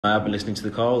I've been listening to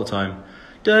the car all the time.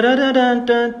 Dun, dun, dun,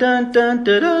 dun, dun, dun,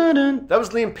 dun, dun. That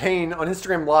was Liam Payne on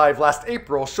Instagram Live last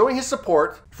April, showing his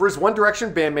support for his One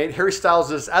Direction bandmate Harry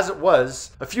Styles' As It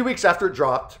Was a few weeks after it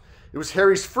dropped. It was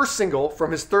Harry's first single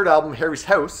from his third album, Harry's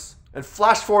House. And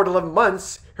flash forward 11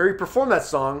 months, Harry performed that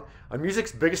song on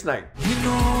music's biggest night. You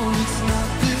know it's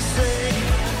not the same.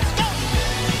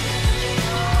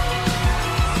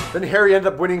 Then Harry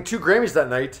ended up winning 2 Grammys that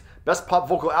night, Best Pop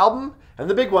Vocal Album, and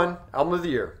the big one, Album of the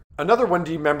Year. Another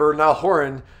 1D member, Niall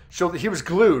Horan, showed that he was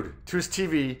glued to his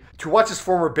TV to watch his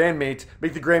former bandmate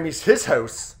make the Grammys his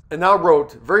house, and now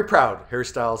wrote, "Very proud, Harry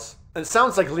Styles." And it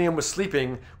sounds like Liam was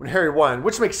sleeping when Harry won,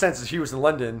 which makes sense if he was in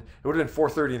London. It would have been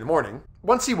 4:30 in the morning.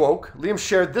 Once he woke, Liam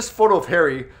shared this photo of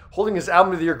Harry holding his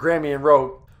Album of the Year Grammy and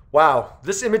wrote, "Wow,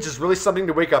 this image is really something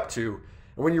to wake up to.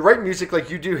 And when you write music like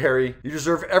you do, Harry, you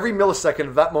deserve every millisecond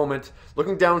of that moment,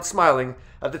 looking down smiling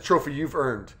at the trophy you've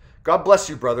earned. God bless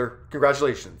you, brother.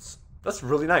 Congratulations." That's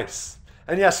really nice.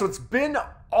 And yeah, so it's been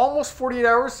almost 48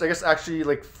 hours, I guess actually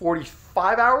like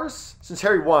 45 hours since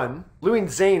Harry won. Louis and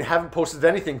Zayn haven't posted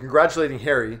anything congratulating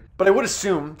Harry, but I would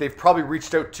assume they've probably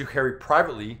reached out to Harry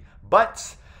privately.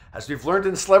 But as we've learned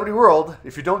in the celebrity world,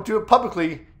 if you don't do it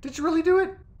publicly, did you really do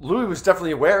it? Louis was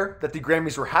definitely aware that the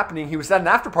Grammys were happening. He was at an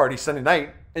after party Sunday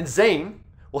night. And Zayn,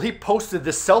 well, he posted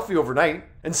this selfie overnight.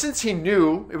 And since he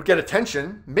knew it would get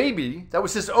attention, maybe that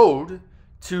was his ode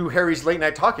to Harry's late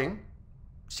night talking.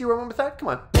 See where I went with that? Come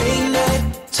on. Late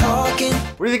night talking.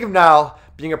 What do you think of Niall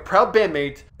being a proud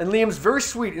bandmate and Liam's very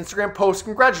sweet Instagram post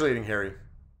congratulating Harry?